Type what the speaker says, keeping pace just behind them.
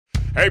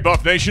Hey,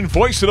 Buff Nation,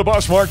 voice of the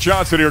Buffs, Mark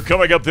Johnson here.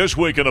 Coming up this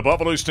week in the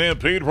Buffalo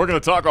Stampede, we're going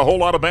to talk a whole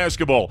lot of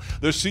basketball.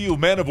 The CU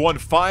men have won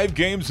 5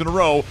 games in a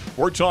row.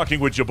 We're talking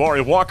with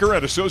Jabari Walker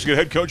and associate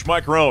head coach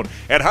Mike Rohn.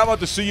 And how about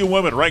the CU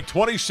women, ranked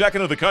 22nd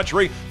in the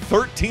country,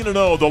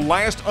 13-0, the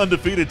last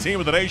undefeated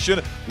team in the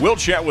nation. We'll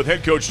chat with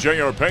head coach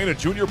J.R. Payne and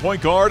junior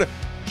point guard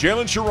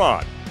Jalen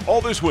Sherrod. All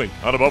this week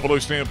on the Buffalo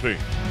Stampede.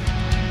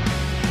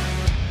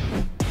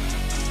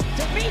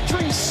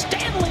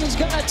 Stanley's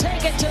going to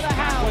take it to the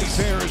house.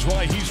 There is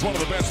why he's one of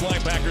the best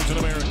linebackers in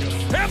America.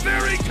 And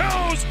there he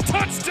goes!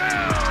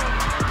 Touchdown!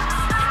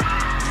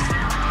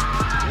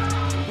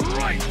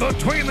 Right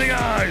between the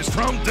eyes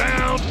from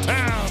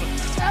downtown.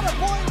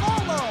 Attaboy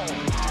Lolo.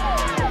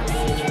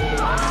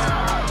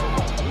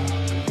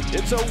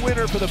 It's a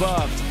winner for the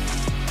Buffs.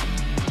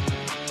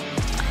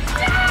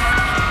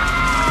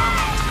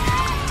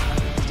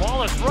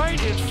 Ball is right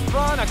in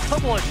front. A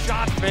couple of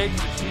shot fakes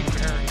to Chief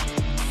Perry.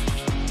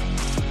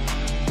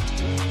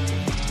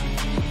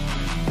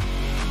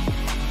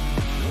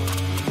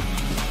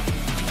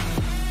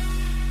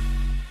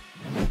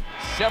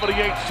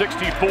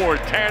 78-64,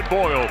 Tad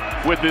Boyle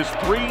with his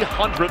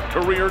 300th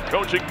career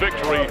coaching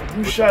victory.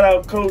 You shout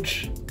out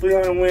Coach,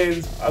 300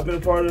 wins. I've been a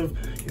part of,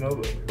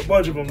 a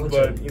bunch of them,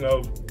 but,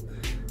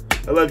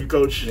 I love you,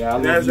 Coach. Yeah,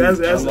 that's a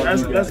big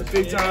time. That's a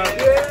big time.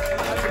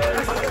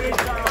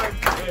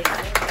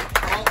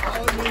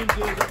 All it means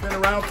is I've been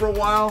around for a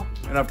while,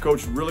 and I've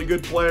coached really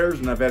good players,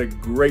 and I've had a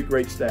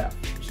great staff.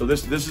 So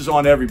this is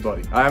on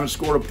everybody. I haven't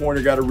scored a point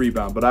or got a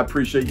rebound, but I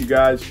appreciate you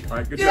guys. All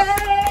right, good job.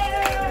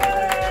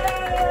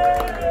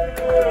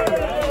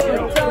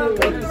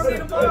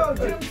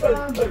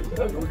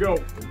 Here we go.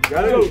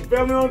 Got it.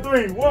 Family on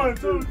 3. 1,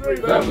 2, 3.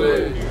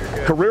 Family.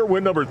 Career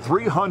win number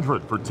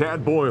 300 for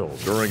Tad Boyle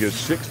during his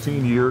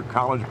 16-year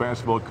college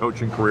basketball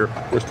coaching career.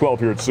 There's 12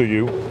 here at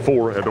CU,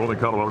 4 at Northern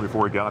Colorado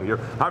before he got here.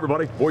 Hi,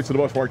 everybody. Voice of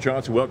the Buffs, Mark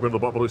Johnson. Welcome to the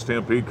Buffalo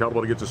Stampede.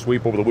 Colorado gets a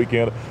sweep over the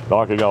weekend,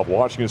 knocking out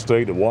Washington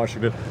State and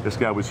Washington. This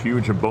guy was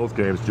huge in both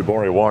games,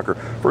 Jabari Walker.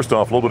 First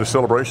off, a little bit of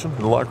celebration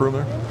in the locker room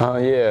there?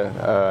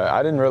 Yeah.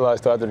 I didn't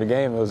realize till after the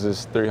game it was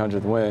his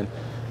 300th win.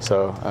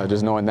 So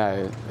just knowing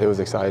that, it was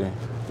exciting.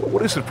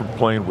 What is it from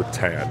playing with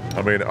Tad?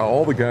 I mean,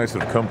 all the guys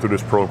that have come through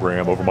this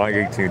program over my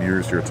 18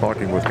 years here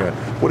talking with Tad,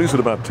 what is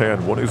it about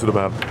Tad? What is it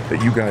about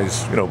that you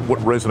guys, what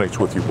resonates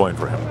with you playing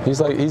for him?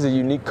 He's a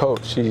unique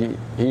coach. He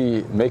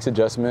makes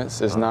adjustments.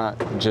 It's not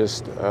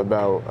just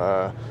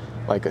about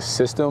like a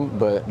system,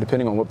 but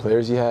depending on what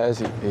players he has,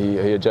 he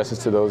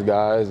adjusts to those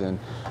guys, and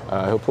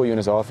he'll pull you in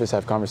his office,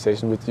 have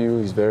conversation with you.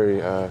 He's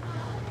very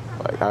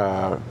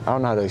I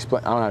don't know how to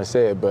explain. I don't know how to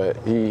say it, but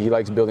he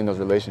likes building those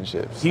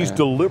relationships. He's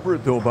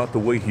deliberate though about the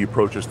way he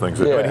approaches things.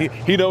 Yeah. I mean,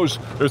 he knows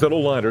there's that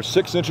old line. There's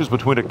 6 inches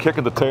between a kick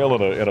in the tail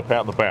and a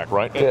pat in the back,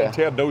 right? And, yeah. And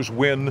Tad knows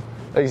when.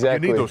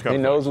 Exactly. You need those kind he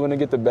of knows things. when to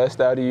get the best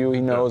out of you.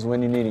 He knows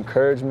when you need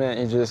encouragement.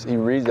 He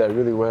reads that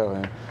really well,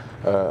 and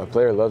a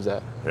player loves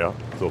that. Yeah.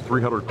 So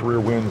 300 career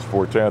wins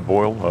for Tad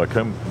Boyle.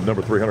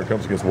 Number 300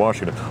 comes against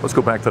Washington. Let's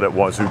go back to that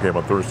Wazoo game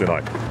on Thursday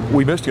night.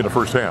 We missed you in the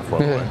first half, by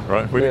the way,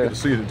 right? We didn't get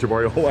to see you,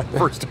 Jabari, a whole lot in the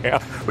first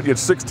half, but you had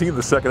 16 in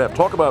the second half.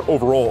 Talk about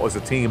overall as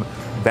a team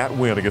that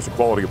win against a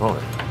quality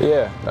opponent.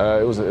 Yeah,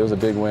 it was a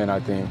big win, I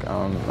think.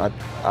 I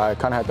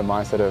kind of had the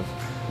mindset of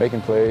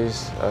making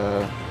plays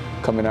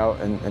coming out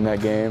in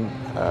that game.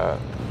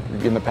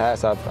 In the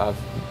past,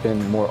 I've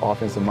been more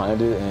offensive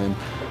minded, and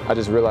I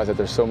just realized that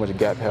there's so much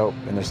gap help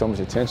and there's so much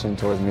attention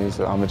towards me,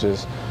 so I'm going to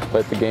just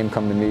let the game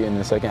come to me. In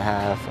the second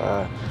half,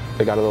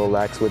 they got a little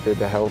lax with it.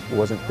 The help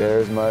wasn't there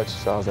as much,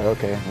 so I was like,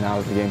 okay, now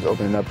the game's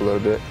opening up a little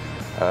bit,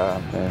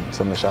 and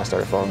some of the shots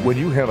started falling. When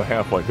you have a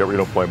half like that where you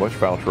don't play much,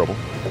 foul trouble,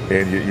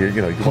 and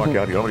you walk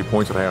out, you know how many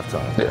points at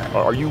halftime. Yeah.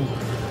 Are you,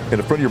 in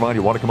the front of your mind,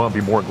 you want to come out and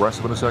be more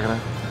aggressive in the second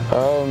half?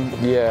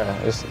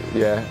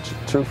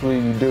 Truthfully,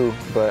 you do,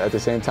 but at the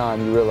same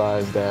time, you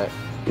realize that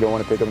you don't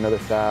want to pick up another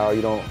foul.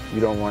 You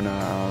don't want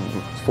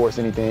to force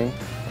anything,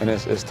 and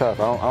it's tough.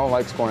 I don't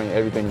like scoring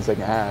everything in the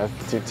second half.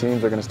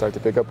 Teams are going to start to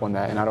pick up on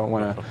that, and I don't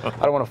want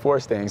to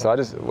force things. So I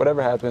just,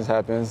 whatever happens.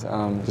 Just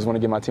want to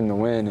get my team to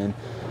win, and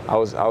I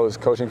was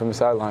coaching from the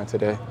sideline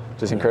today,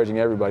 just encouraging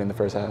everybody in the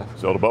first half.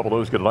 So the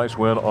Buffaloes get a nice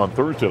win on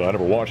Thursday night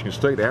over Washington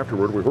State.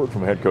 Afterward, we heard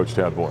from head coach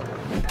Tad Boyle.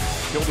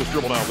 Gilda's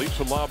dribble now, leaps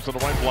and lobs on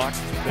the right block.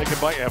 Taken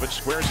by Evans,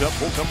 squares up,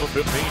 pulls up to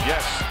 15,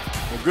 yes.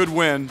 Well, good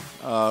win.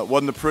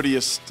 Wasn't the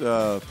prettiest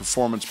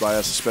performance by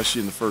us,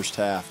 especially in the first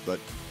half,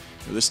 but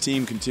this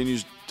team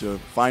continues to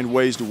find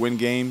ways to win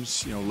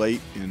games,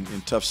 late in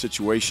tough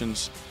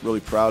situations.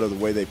 Really proud of the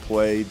way they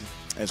played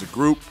as a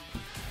group.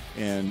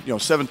 And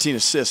 17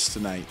 assists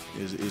tonight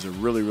is a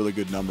really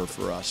good number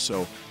for us.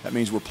 So that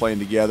means we're playing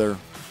together.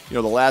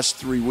 The last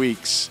 3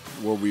 weeks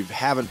where we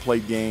haven't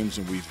played games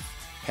and we've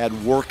had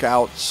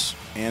workouts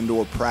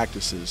and/or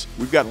practices,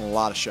 we've gotten a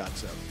lot of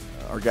shots up.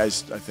 Our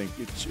guys, I think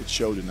it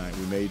showed tonight.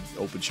 We made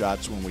open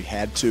shots when we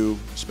had to,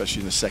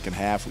 especially in the second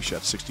half. We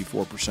shot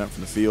 64%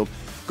 from the field.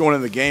 Going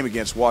into the game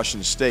against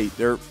Washington State,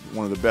 they're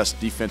one of the best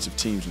defensive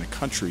teams in the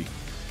country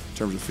in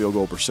terms of field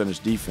goal percentage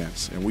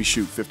defense, and we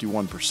shoot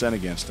 51%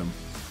 against them.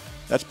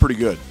 that's pretty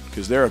good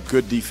because they're a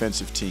good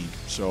defensive team.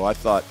 So I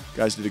thought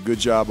guys did a good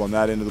job on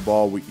that end of the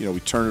ball. We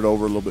turned it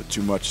over a little bit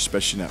too much,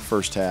 especially in that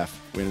first half.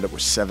 We ended up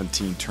with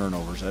 17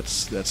 turnovers.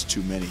 That's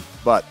too many.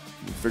 But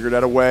we figured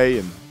out a way,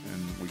 and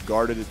we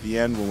guarded at the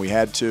end when we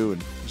had to,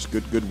 and it was a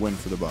good win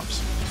for the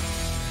Buffs.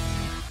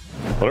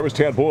 Well, there was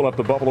Tad Boyle up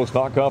the Buffaloes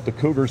knock off the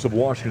Cougars of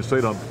Washington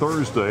State on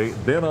Thursday,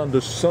 then on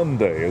to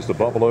Sunday as the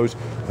Buffaloes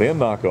then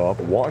knock off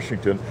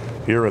Washington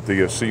here at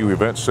the CU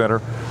Event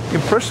Center.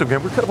 Impressive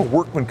game. We're kind of a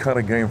workman kind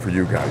of game for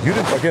you guys. You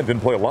didn't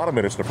play a lot of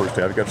minutes in the first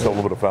half. You got yourself a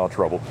little bit of foul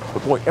trouble.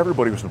 But boy,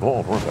 everybody was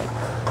involved, weren't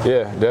they?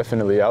 Yeah,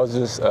 definitely. I was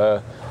just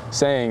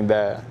saying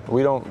that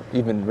we don't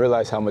even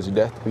realize how much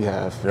depth we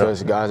have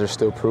because guys are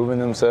still proving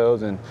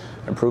themselves and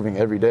improving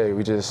every day.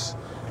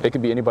 It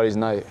could be anybody's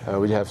night.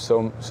 We have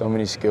so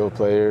many skilled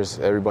players.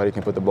 Everybody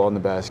can put the ball in the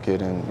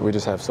basket, and we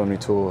just have so many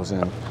tools,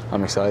 and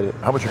I'm excited.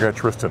 How about your guy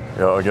Tristan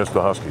against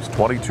the Huskies?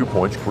 22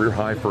 points, career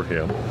high for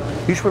him.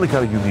 He's really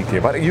got a unique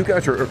game. You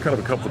guys are kind of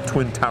a couple of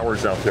twin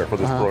towers out there for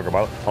this program.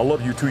 I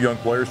love you two young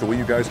players, the way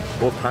you guys,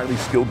 both highly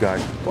skilled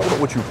guys. Talk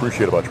about what you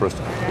appreciate about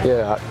Tristan.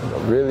 Yeah,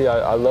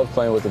 I love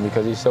playing with him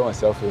because he's so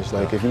unselfish.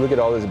 Like, if you look at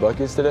all his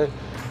buckets today,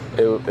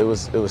 it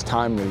was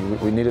timely.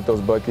 We needed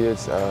those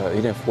buckets.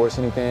 He didn't force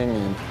anything,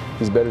 and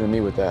he's better than me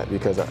with that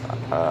because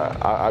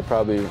I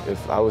probably,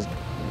 if I was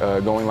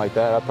going like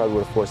that, I probably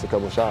would have forced a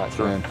couple shots.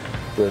 Sure. And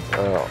with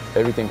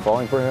everything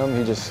falling for him,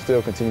 he just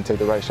still continued to take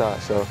the right shot.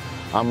 So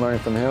I'm learning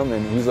from him,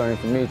 and he's learning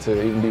from me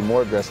to even be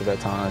more aggressive at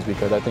times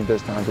because I think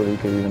there's times where he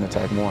could even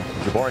attack more.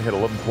 Jabari had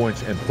 11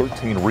 points and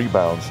 13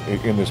 rebounds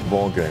in this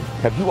ball game.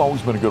 Have you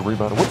always been a good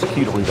rebounder? What's the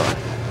key to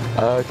rebounding?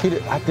 I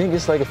think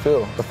it's like a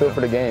feel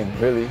for the game,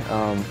 really.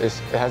 It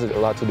has a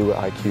lot to do with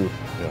IQ.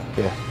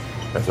 Yeah.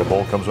 As the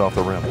ball comes off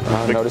the rim.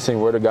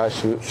 Noticing where the guy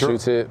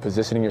shoots it,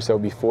 positioning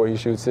yourself before he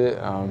shoots it.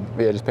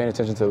 Yeah, just paying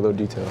attention to the little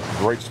details.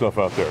 Great stuff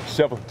out there.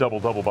 7th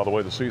double-double, by the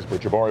way, this season for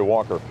Jabari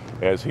Walker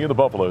as he and the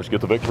Buffaloes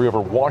get the victory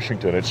over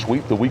Washington and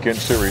sweep the weekend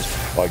series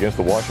against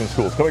the Washington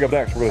Schools. Coming up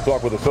next, we're going to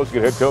talk with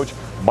Associate Head Coach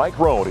Mike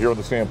Rohn here on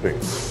the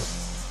Stampede.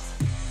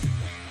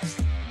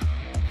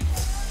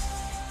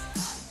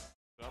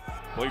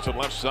 Plays it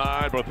left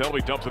side.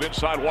 Barthelemy dumps it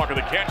inside. Walker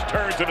the catch,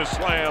 turns and a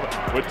slam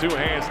with two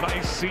hands.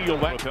 Nice seal.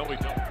 Barthelemy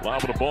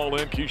lobbing the ball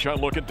in. Keyshawn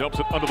looking, dumps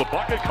it under the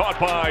bucket. Caught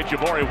by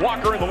Jabari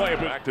Walker in the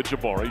layup. Back to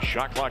Jabari.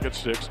 Shot clock at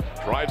 6.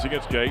 Drives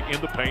against Gay in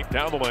the paint.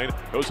 Down the lane.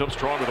 Goes up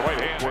strong with the right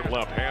hand. Court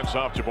left. Hands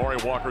off.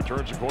 Jabari Walker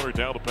turns the corner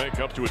down the paint.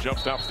 Comes to a jump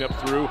stop. Steps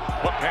through.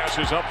 Hook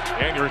passes up.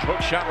 Anger's hook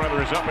shot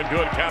runner is up and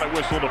good. Count it,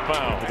 whistle, and a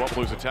foul. The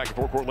Buffaloes attacking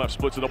forecourt left.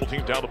 Splits the double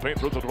team down the paint.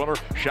 Throws the runner.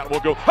 Shot will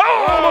go.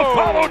 Oh, the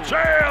follow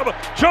jam.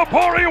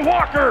 Jabari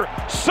Walker.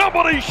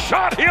 Somebody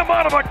shot him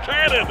out of a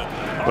cannon.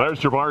 There's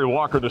Jabari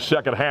Walker in the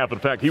second half. In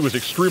fact, he was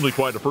extremely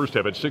quiet in the first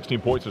half. Had 16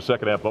 points in the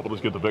second half.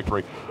 Buffaloes get the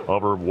victory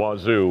over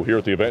Wazoo here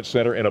at the Event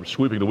Center. End up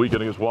sweeping the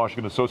weekend against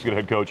Washington. Associate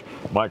Head Coach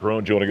Mike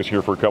Rohn joining us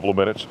here for a couple of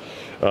minutes.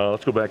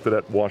 Let's go back to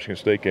that Washington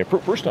State game.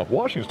 First off,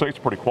 Washington State's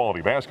a pretty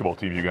quality basketball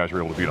team you guys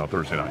were able to beat on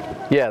Thursday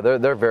night. Yeah,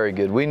 they're very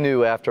good. We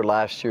knew after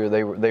last year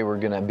they were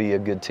going to be a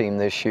good team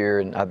this year,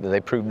 and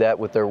they proved that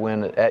with their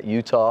win at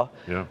Utah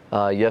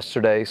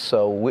yesterday.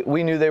 So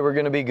we knew they were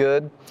going to be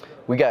good.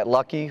 We got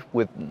lucky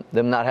with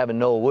them not having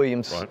Noah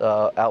Williams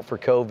out for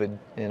COVID,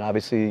 and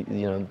obviously,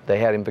 they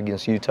had him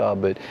against Utah.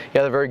 But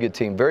yeah, they're a very good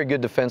team, very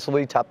good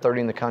defensively, top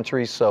 30 in the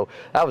country. So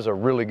that was a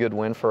really good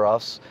win for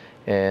us,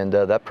 and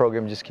that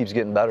program just keeps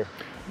getting better.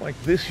 Mike,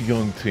 this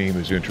young team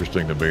is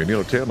interesting to me.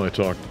 And Ted and I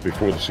talked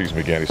before the season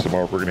began. He said,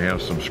 Mark, we're going to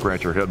have some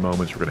scratch our head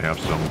moments. We're going to have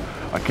some,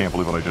 I can't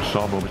believe what I just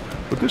saw moments.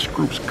 But this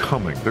group's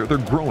coming. They're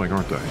growing,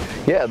 aren't they?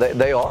 Yeah,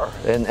 they are.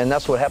 And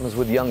that's what happens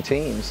with young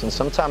teams. And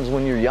sometimes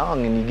when you're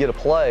young and you get a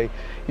play,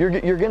 you're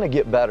going to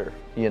get better.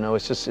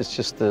 It's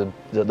just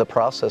the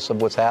process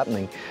of what's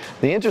happening.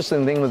 The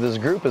interesting thing with this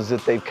group is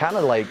that they've kind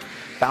of like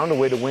found a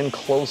way to win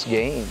close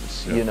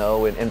games,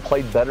 and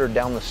played better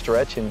down the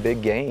stretch in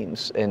big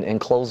games and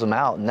close them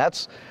out. And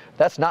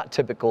that's not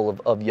typical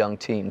of young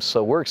teams.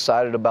 So we're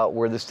excited about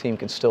where this team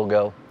can still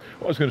go.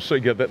 Well, I was going to say,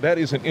 yeah, that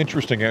is an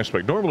interesting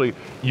aspect. Normally,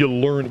 we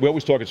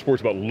always talk in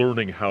sports about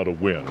learning how to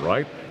win,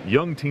 right?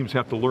 Young teams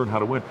have to learn how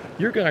to win.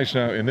 Your guys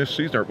now in this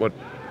season are what?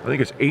 I think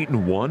it's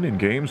 8-1 in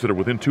games that are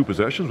within 2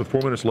 possessions with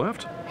 4 minutes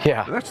left.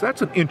 Yeah.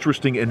 That's an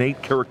interesting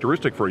innate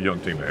characteristic for a young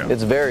team to have.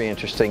 It's very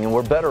interesting, and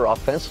we're better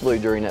offensively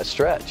during that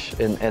stretch,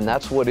 and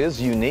that's what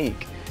is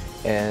unique.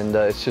 And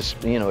it's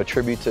just, a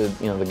tribute to,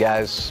 the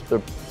guys. They're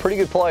pretty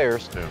good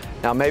players. Yeah.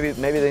 Now, maybe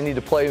they need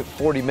to play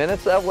 40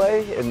 minutes that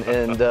way,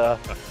 and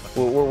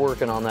we're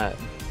working on that.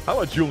 How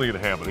about Julian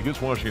Hammond?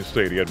 Against Washington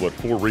State, he had,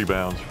 4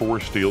 rebounds, 4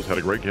 steals, had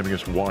a great game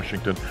against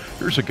Washington.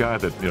 Here's a guy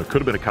that, could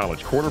have been a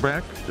college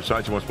quarterback,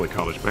 decides he wants to play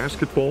college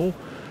basketball.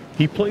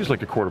 He plays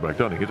like a quarterback,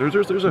 doesn't he? There's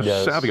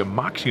a savvy, a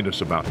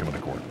moxiness about him on the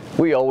court.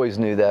 We always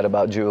knew that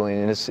about Julian.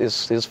 And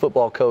his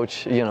football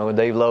coach,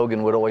 Dave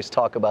Logan, would always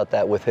talk about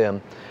that with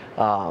him,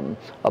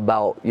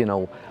 about,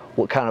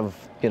 what kind of,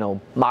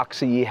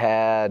 moxie he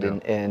had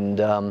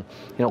and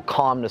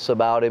calmness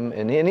about him.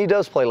 And he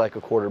does play like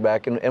a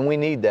quarterback, and we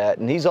need that.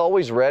 And he's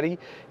always ready.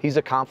 He's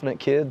a confident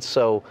kid,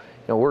 so,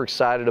 we're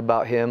excited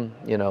about him,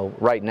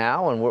 right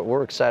now, and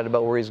we're excited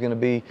about where he's going to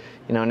be,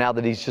 now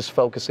that he's just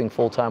focusing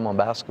full-time on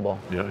basketball.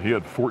 Yeah, he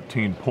had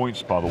 14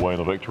 points, by the way, in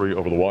the victory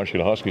over the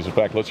Washington Huskies. In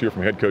fact, let's hear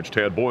from head coach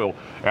Tad Boyle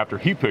after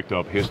he picked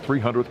up his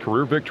 300th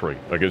career victory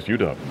against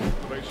UW.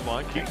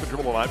 Baseline, keeps the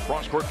dribble line,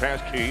 cross-court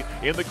pass Key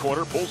in the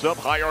corner, pulls up,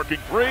 high arcing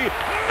three,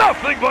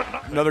 nothing but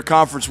nothing. Another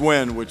conference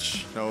win,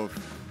 which, you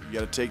got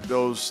to take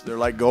those. They're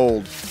like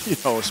gold,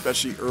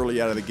 especially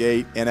early out of the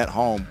gate and at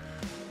home.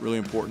 Really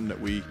important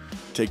that we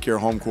take care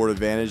of home court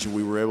advantage, and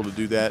we were able to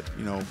do that,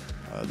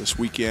 this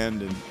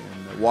weekend. And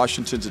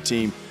Washington's a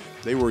team,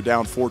 they were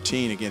down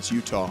 14 against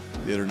Utah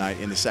the other night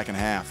in the second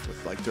half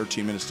with like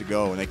 13 minutes to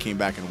go, and they came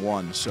back and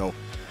won. So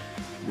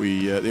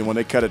then when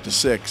they cut it to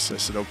 6, I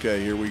said,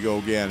 okay, here we go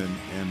again.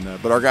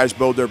 But our guys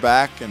bowed their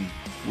back, and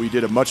we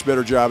did a much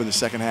better job in the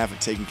second half of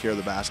taking care of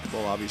the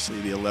basketball. Obviously,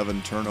 the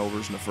 11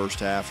 turnovers in the first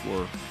half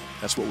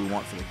that's what we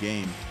want for the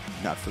game,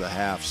 not for the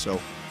half. So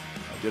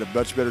I did a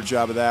much better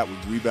job of that.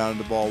 We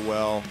rebounded the ball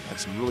well, had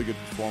some really good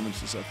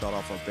performances, I thought,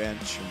 off our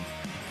bench, and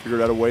figured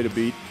out a way to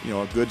beat,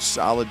 a good,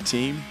 solid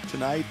team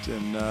tonight,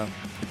 and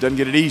it doesn't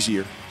get it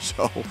easier.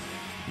 So,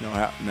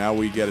 now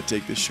we got to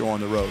take this show on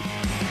the road.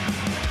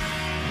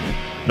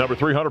 Number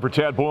 300 for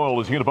Tad Boyle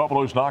as he and the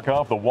Buffaloes knock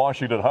off the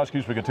Washington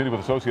Huskies. We continue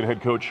with associate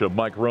head coach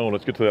Mike Rohn.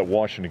 Let's get to that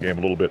Washington game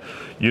a little bit.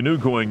 You knew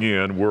going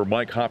in where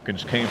Mike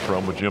Hopkins came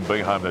from with Jim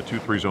Boeheim, that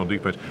 2-3 zone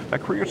defense.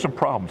 That created some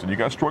problems, and you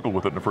guys struggled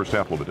with it in the first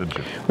half a little bit,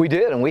 didn't you? We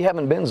did, and we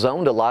haven't been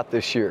zoned a lot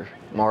this year,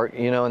 Mark.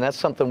 And that's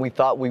something we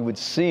thought we would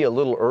see a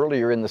little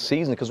earlier in the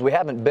season, because we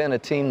haven't been a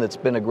team that's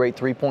been a great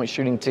three-point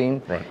shooting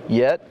team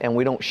yet, and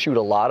we don't shoot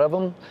a lot of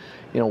them.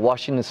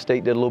 Washington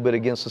State did a little bit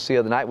against us the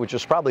other night, which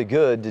was probably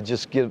good to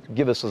just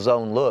give us a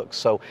zone look.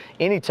 So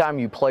anytime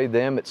you play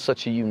them, it's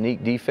such a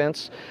unique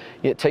defense.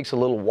 It takes a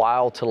little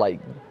while to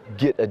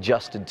get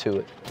adjusted to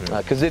it,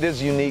 because it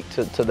is unique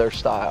to their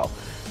style.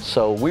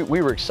 So we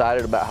were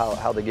excited about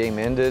how the game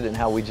ended and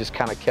how we just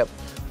kind of kept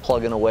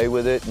plugging away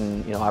with it.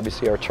 And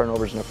obviously our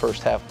turnovers in the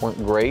first half weren't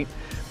great,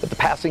 but the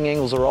passing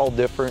angles are all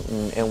different,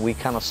 and we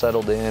kind of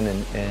settled in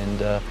and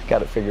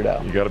got it figured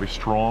out. You got to be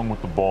strong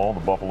with the ball. The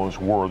Buffaloes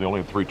were. They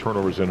only had 3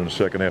 turnovers in the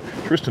second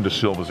half. Tristan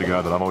DeSilva is a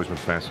guy that I've always been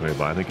fascinated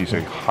by. I think he's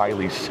a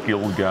highly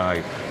skilled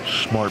guy,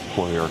 smart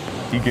player.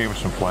 He gave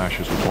us some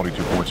flashes with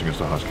 22 points against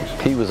the Huskies.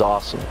 He was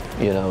awesome.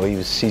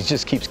 He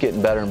just keeps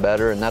getting better and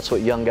better, and that's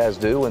what young guys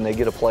do when they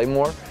get to play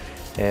more.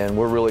 And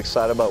we're really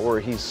excited about where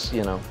he's,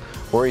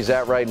 where he's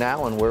at right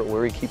now and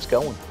where he keeps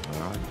going. All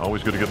right.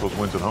 Always good to get those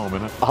wins at home,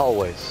 isn't it?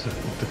 Always.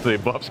 The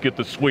Buffs get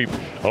the sweep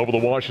over the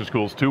Washington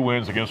Schools. 2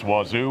 wins against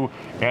Wazoo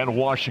and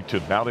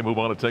Washington. Now they move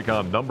on to take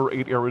on number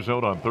 8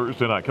 Arizona on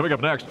Thursday night. Coming up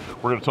next,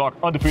 we're going to talk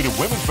undefeated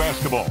women's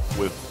basketball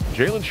with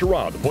Jalen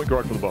Sherrod, the point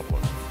guard for the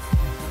Buffaloes.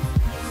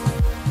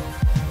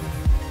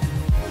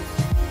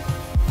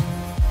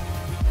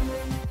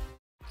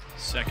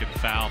 Second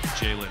foul for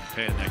Jalen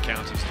Penn. That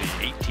counts as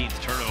the 18th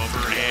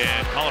turnover,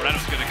 and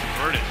Colorado's going to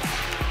convert it.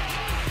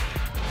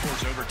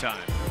 Towards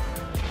overtime.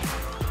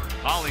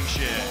 Hollingshed,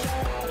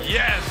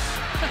 yes,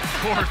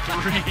 for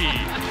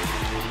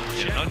 3.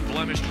 An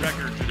unblemished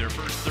record for their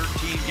first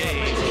 13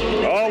 games.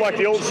 Oh, like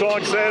the old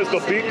song says, the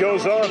beat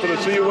goes on for the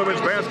CU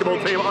women's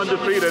basketball team,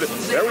 undefeated.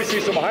 There we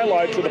see some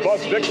highlights of the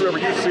Buffs' victory over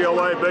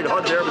UCLA. Big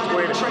hug there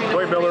between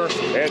Clay Miller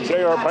and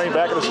J.R. Payne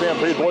back in the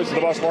Stampede. Voice of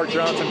the Buffs, Mark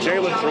Johnson,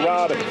 Jalen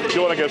Sherrod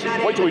joining us.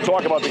 Wait till we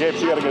talk about the game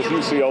she had against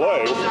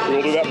UCLA. We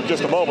will do that in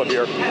just a moment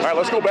here. All right,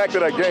 let's go back to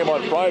that game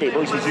on Friday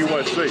versus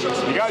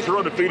USC. You guys are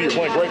undefeated. You're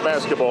playing great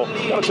basketball.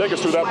 Want to take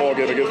us through that ball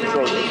game against the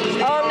Trojans?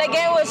 The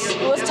game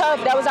was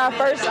tough. That was our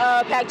first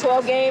Pac-12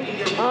 game.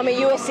 And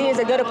USC is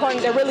a good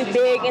opponent. They're really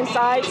big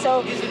inside.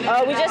 So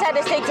we just had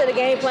to stick to the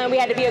game plan. We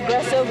had to be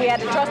aggressive. We had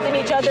to trust in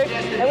each other.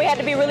 And we had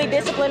to be really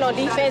disciplined on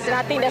defense. And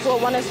I think that's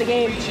what won us the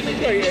game.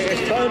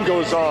 As time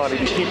goes on and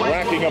you keep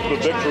racking up the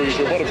victories,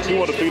 you're one of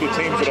 2 undefeated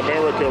teams in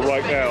America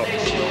right now.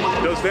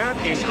 Does that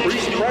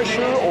increase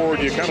pressure, or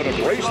do you kind of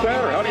embrace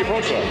that, or how do you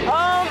approach that?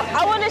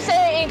 I wouldn't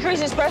say it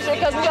increases pressure,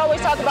 because we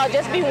always talk about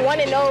just being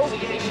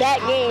 1-0 that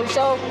game.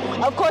 So,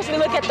 of course, we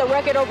look at the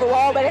record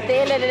overall, but at the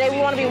end of the day, we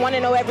want to be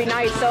 1-0 every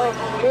night. So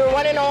we were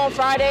 1-0 on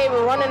Friday,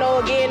 we're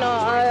 1-0 again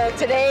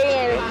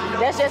today,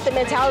 and that's just the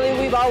mentality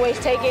we've always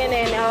taken.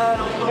 And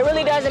it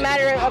really doesn't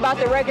matter about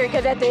the record,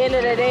 because at the end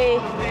of the day,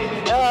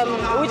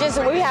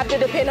 we have to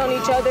depend on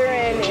each other,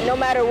 and no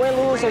matter win,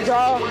 lose, or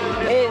draw,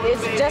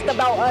 it's just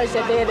about us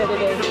at the end of the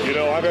day.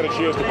 I've had a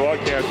chance to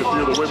broadcast a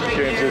few of the women's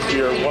games this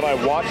year. When I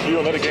watch you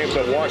and other games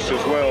I've watched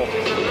as well,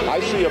 I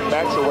see a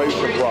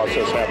maturation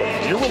process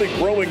happen. You're really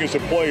growing as a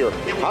player.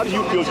 How do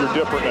you feel you're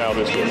different now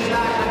this year?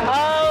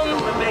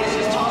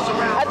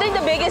 I think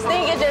the biggest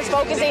thing is just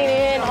focusing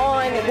in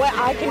on what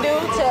I can do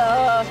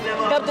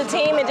to help the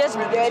team and just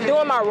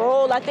doing my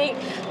role. I think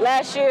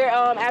last year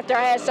after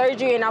I had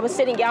surgery and I was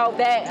sitting out,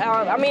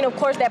 I mean, of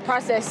course that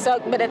process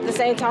sucked, but at the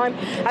same time,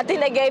 I think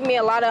that gave me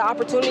a lot of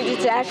opportunity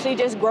to actually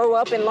just grow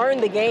up and learn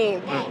the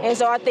game. And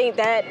so I think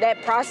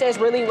that process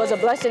really was a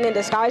blessing in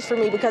disguise for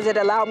me because it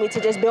allowed me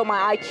to just build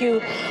my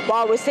IQ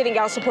while I was sitting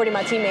out supporting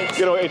my teammates.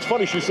 You know, it's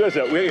funny she says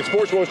that. In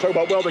sports, we always talk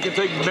about, well, they can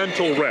take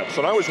mental reps,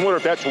 and I always wonder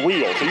if that's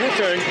real. So you're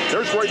saying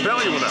there's great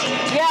value in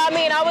that. Yeah, I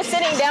mean, I was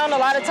sitting down a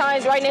lot of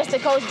times right next to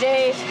Coach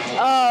Jay,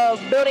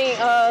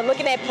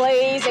 looking at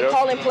plays and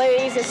calling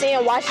plays and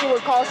seeing why she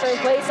would call certain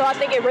plays, so I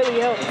think it really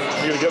helped.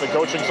 You going to get into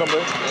coaching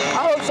someday?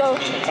 I hope so.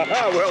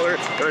 Well,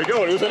 there you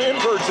go. It was an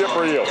internship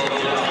for you.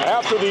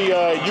 After the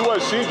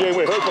USC game,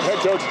 we heard from head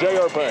coach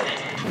J.R. Payne.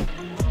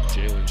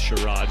 Jalen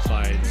Sherrod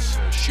finds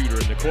a shooter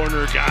in the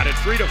corner. Got it.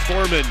 Frida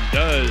Foreman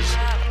does.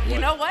 You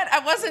know what? I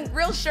wasn't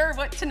real sure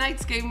what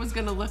tonight's game was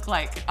going to look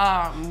like,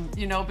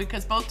 you know,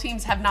 because both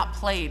teams have not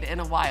played in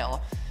a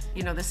while.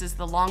 You know, this is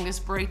the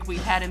longest break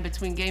we've had in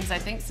between games, I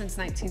think, since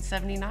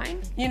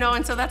 1979. You know,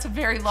 and so that's a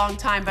very long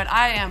time, but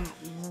I am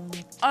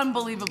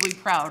unbelievably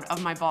proud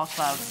of my ball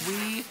club.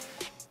 We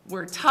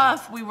were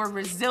tough, we were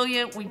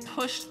resilient, we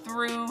pushed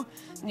through.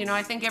 You know,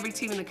 I think every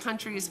team in the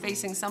country is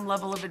facing some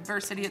level of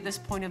adversity at this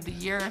point of the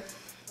year.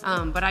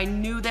 But I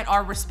knew that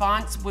our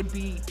response would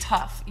be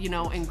tough, you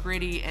know, and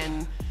gritty,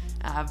 and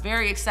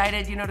very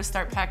excited, you know, to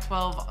start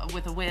Pac-12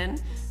 with a win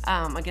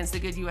against a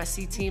good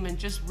USC team, and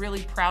just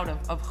really proud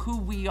of who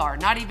we are.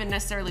 Not even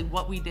necessarily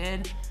what we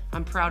did.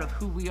 I'm proud of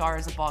who we are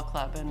as a ball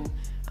club,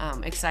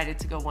 and excited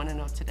to go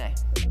 1-0 today.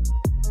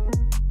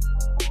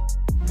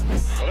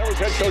 Well, that was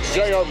head coach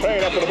J.R.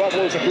 Payne after the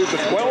Buffaloes improved to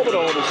 12-0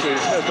 in the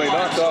season as they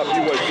knocked off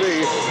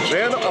USC.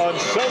 Then on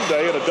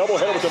Sunday, in a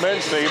doubleheader with the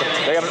men's team,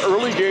 they had an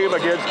early game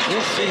against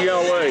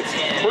UCLA.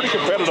 Pretty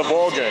competitive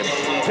ball game.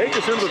 Take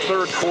us into the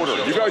third quarter.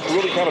 You guys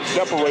really kind of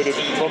separated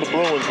from the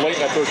Bruins late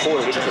in that third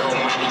quarter, didn't you?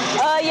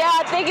 Yeah,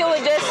 I think it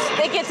was just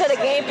sticking to the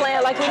game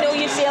plan. Like, we knew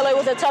UCLA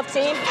was a tough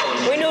team.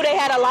 We knew they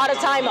had a lot of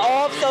time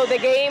off, so the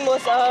game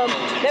was,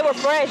 they were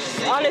fresh,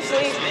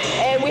 honestly.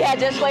 And we had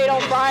just played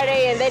on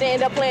Friday, and they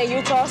didn't end up playing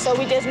Utah, so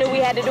we just knew we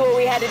had to do what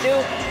we had to do.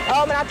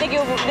 And I think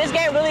this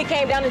game really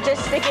came down to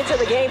just sticking to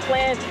the game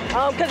plan,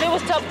 because it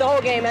was tough the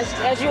whole game.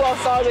 As you all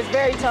saw, it was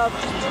very tough,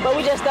 but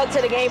we just stuck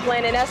to the game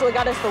plan, and that's what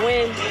got us the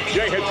win.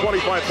 Jay had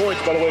 25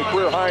 points, by the way,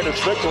 career high in his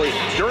victory.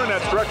 During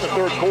that stretch in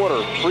the third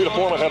quarter, Frida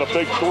Foreman had a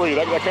big three.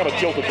 That kind of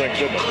tilted things,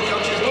 didn't it?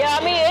 Yeah,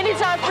 I mean,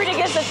 anytime Frida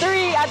gets a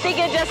three, I think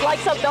it just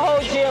lights up the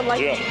whole gym.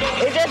 Like,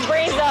 it just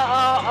brings the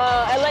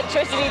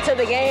electricity to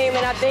the game,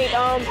 and I think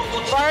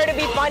for her to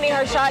be finding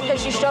her shot,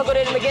 because she struggled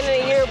in the beginning of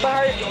the year, but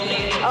her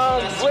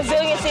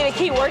resiliency to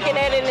keep working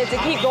at it and to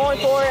keep going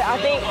for it, I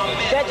think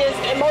that just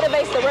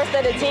motivates the rest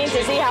of the team to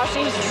see how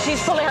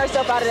she's pulling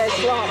herself out of that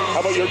slump.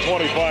 How about your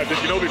 25? Did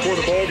you know before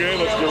the ball game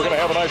that you were going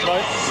to have a nice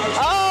night?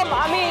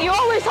 I mean, you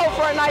always hope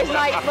for a nice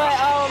night, but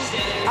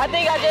I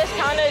think I just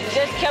kind of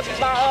kept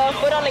my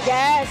foot on the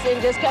gas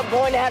and just kept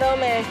going at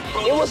them, and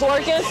it was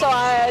working, so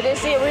I didn't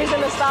see a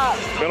reason to stop.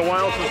 Been a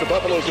while since the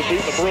Buffaloes have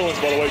beaten the Bruins,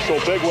 by the way, so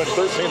big win,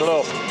 13-0.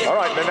 All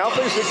right, now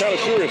things get kind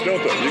of serious,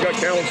 don't they? You got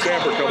Callan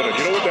Stanford coming in.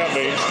 You know what that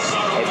means.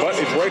 But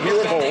it's right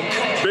here at home.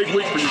 Big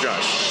week for you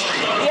guys.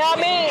 Yeah, I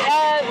mean,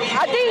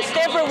 I think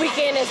Stanford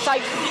weekend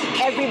excites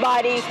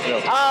everybody.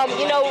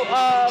 You know,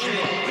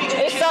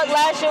 it sucked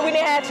last year. We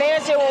didn't have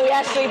fans here when we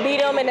actually beat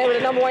them, and they were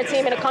the #1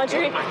 team in the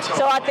country.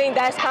 So I think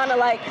that's kind of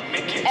like,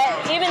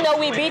 even though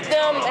we beat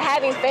them,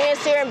 having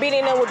fans here and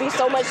beating them would be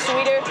so much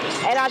sweeter.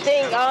 And I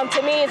think,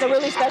 to me, it's a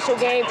really special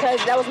game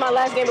because that was my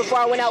last game before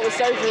I went out with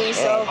surgery.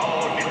 So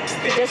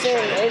it's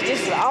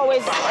just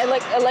always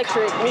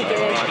electric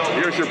weekend.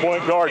 Here's your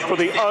point guard for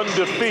the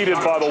undefeated,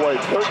 by the way,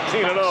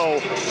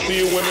 13-0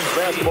 CU women's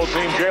basketball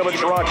team. Jalen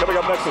Sherrod coming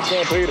up next to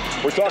Stampede.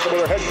 We're talking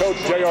with our head coach,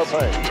 J.R.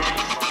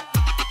 Payne.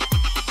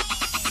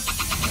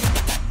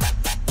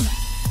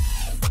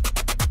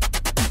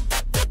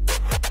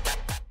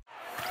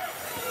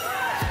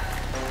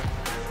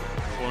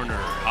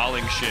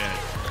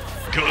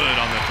 Good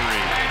on the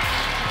three.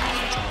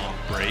 That's a long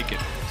break, and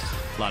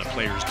a lot of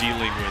players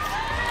dealing with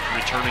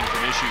returning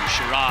from issues.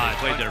 Sherrod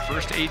played their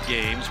first 8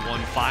 games, won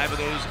 5 of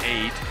those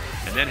 8,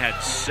 and then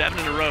had 7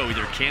 in a row,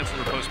 either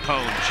canceled or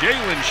postponed.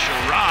 Jalen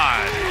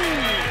Sherrod,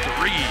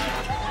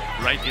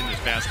 3 right in this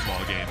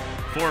basketball game.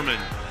 Foreman,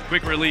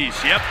 quick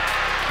release, yep.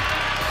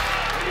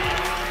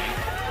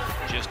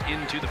 Just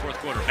into the fourth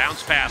quarter.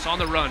 Bounce pass on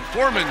the run.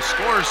 Foreman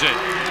scores it.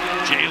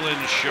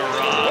 Jalen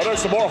Sherrod. Well, there's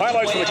some more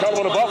highlights from the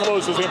Colorado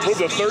Buffaloes as they improved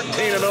to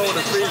 13-0 in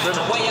the season,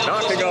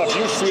 knocking off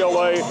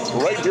UCLA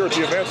right here at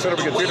the Event Center.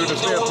 We continue to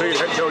Stampede.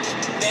 Head coach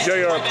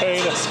J.R.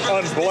 Payne,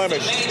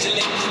 unblemished.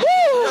 Woo!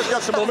 You guys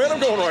got some momentum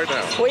going right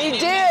now. We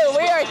do.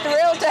 We are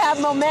thrilled to have have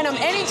momentum.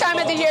 Any time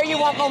of the year you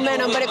want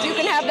momentum, but if you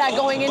can have that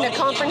going into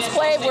conference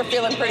play, we're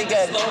feeling pretty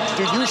good.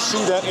 Do you see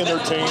that in their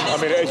team? I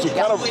mean, as you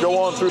kind of go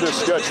on through this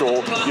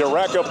schedule, you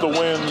rack up the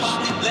wins,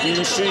 do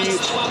you see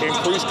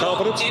increased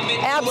confidence?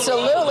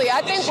 Absolutely. I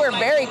think we're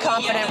very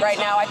confident right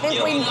now. I think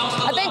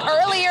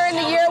earlier in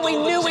the year we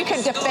knew we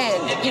could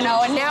defend, you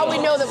know, and now we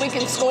know that we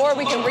can score,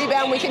 we can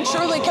rebound, we can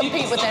truly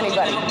compete with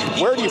anybody.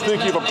 Where do you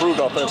think you've improved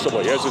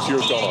offensively as this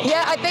year's gone on?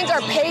 Yeah, I think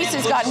our pace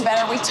has gotten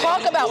better. We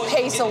talk about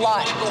pace a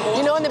lot.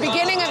 You know, in the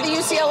beginning of the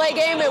UCLA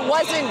game, it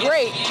wasn't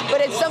great,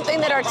 but it's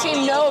something that our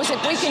team knows if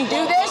we can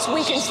do this,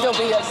 we can still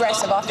be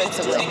aggressive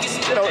offensively.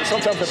 You know,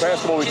 sometimes in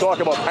basketball we talk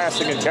about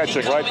passing and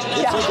catching, right?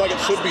 It seems like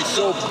it should be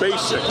so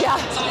basic. Yeah.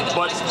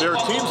 But there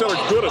are teams that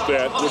are good at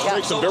that, which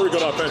makes them very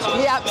good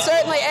offensively. Yeah,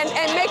 certainly,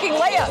 and making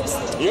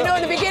layups. You know,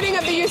 in the beginning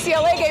of the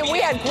UCLA game, we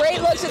had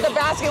great looks at the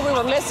basket, we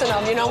were missing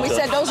them. You know, we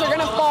said those are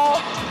going to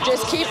fall.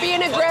 Just keep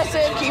being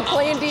aggressive, keep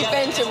playing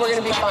defense, and we're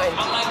going to be fine.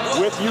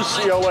 With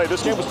UCLA,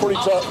 this game was pretty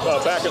tough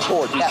back and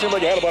forth. You seemed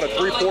like you had about a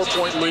 3-4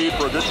 point lead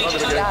for a good time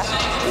of the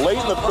game. Late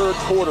in the third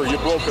quarter, you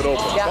broke it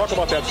open. Talk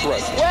about that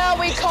stretch. Well,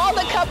 we called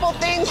a couple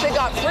things that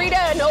got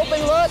Frida an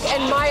open look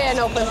and Maya an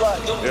open look.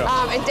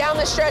 And down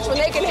the stretch, when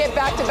they can hit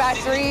back-to-back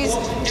threes,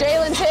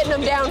 Jalen's hitting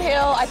them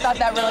downhill. I thought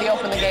that really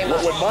opened the game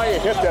up. When Maya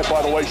hit that,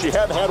 by the way, she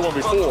hadn't had one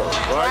before,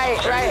 right?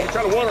 Right. You're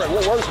kind of wondering,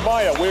 well, where's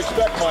Maya? We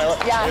expect Maya.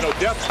 You know,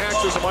 Death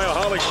Taxes and Maya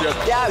Holly shit.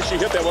 She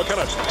hit that. What kind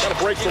of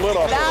breaks the lid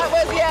off? That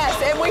was, yes,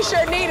 and we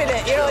sure needed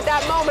it. You know, at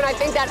that moment, I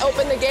think that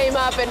opened the game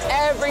up, and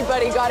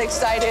everybody got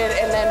excited,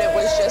 and then it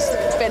was just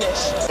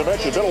finished. I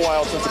mentioned it's been a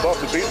while since the Buffs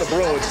have beaten the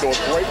Bruins, so a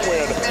great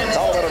win.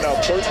 Colorado now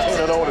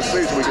 13-0 in the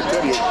season. We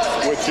continue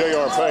with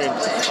J.R. Payne.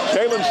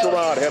 Jalen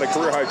Sherrod had a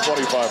career-high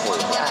 25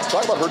 points.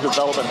 Talk about her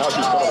development, how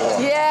she's coming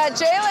along. Yeah,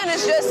 Jalen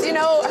is just, you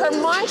know, her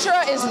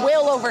mantra is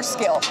will over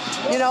skill.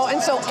 You know,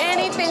 and so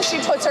anything she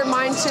puts her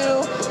mind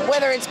to,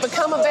 whether it's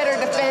become a better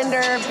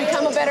defender,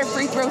 become a better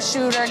free throw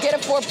shooter, get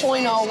a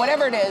 4.0,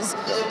 whatever it is,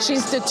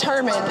 she's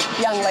determined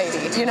young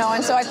lady, you know,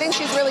 and so I think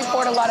she's really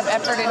poured a lot of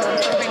effort into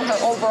improving her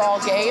overall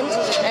game,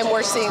 and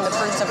we're seeing the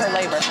fruits of her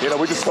labor. You know,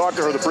 we just talked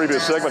to her the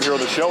previous segment here on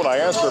the show, and I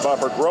asked her about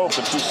her growth,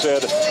 and she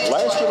said,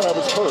 last year when I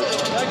was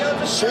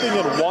hurt, sitting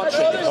and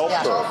watching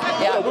helped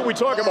her. You know, when we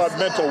talk about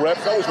mental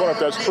reps, I always wonder if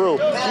that's true.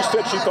 She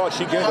said she thought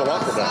she gained a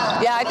lot from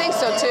that. Yeah, I think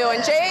so too.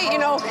 And Jay, you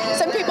know,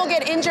 some people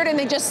get injured and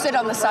they just sit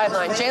on the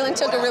sideline. Jalen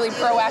took a really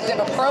proactive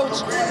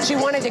approach. She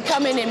wanted to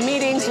come in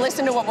meetings,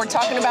 listen to what we're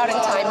talking about in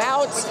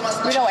timeouts,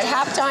 you know, at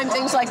halftime,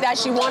 things like that.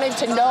 She wanted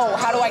to know,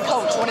 how do I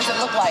coach? What does it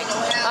look like?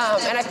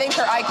 And I think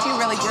her IQ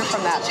really grew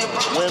from that.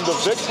 When the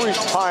victories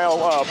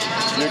pile up,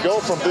 you go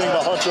from being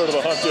the hunter to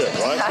the hunted,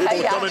 right? People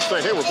would come in and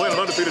say, hey, we're playing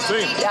an undefeated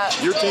team.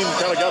 Your team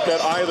kind of got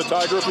that eye of the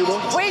tiger, if you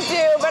will? We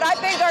do, but I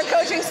think our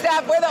coaching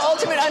staff, we're the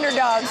ultimate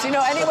underdogs. You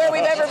know, anywhere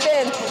we've ever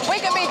been, we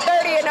could be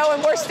 30-0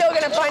 and we're still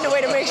going to find a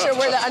way to make sure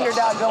we're the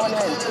underdog going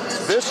in.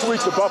 This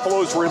week, the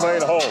Buffaloes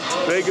remain home.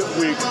 Big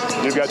week.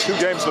 You've got 2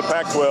 games in the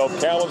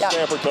Pac-12. Cal and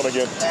Stanford coming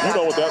in. You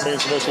know what that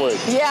means in this league.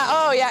 Yeah,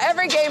 oh yeah,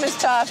 every game is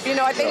tough. You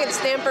know, I think it's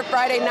Stanford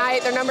Friday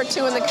night. They're number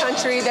 2 in the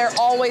country. They're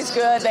always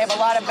good. They have a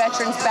lot of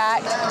veterans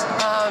back.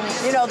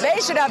 You know, they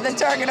should have the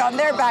target on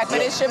their back, but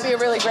it should be a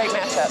really great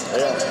matchup.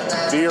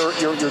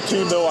 Your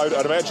team, though,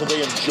 I'd imagine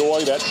they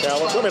enjoy that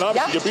challenge. I mean,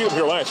 obviously, you beat them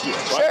here last year,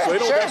 right? So they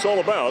know what that's all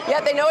about.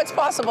 Yeah, they know it's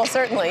possible,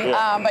 certainly.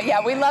 But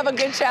yeah, we love a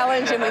good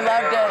challenge, and we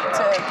love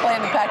to play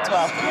in the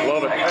Pac-12.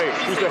 Love it. Hey,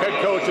 she's the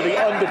head coach of the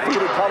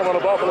undefeated Colorado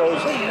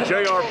Buffaloes,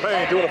 J.R.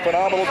 Payne, doing a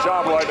phenomenal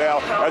job right now.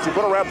 As we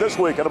put a wrap this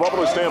week on the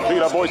Buffalo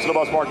Stampede, I'm voice of the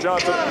Buffs, Mark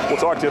Johnson. We'll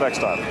talk to you next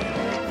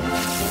time.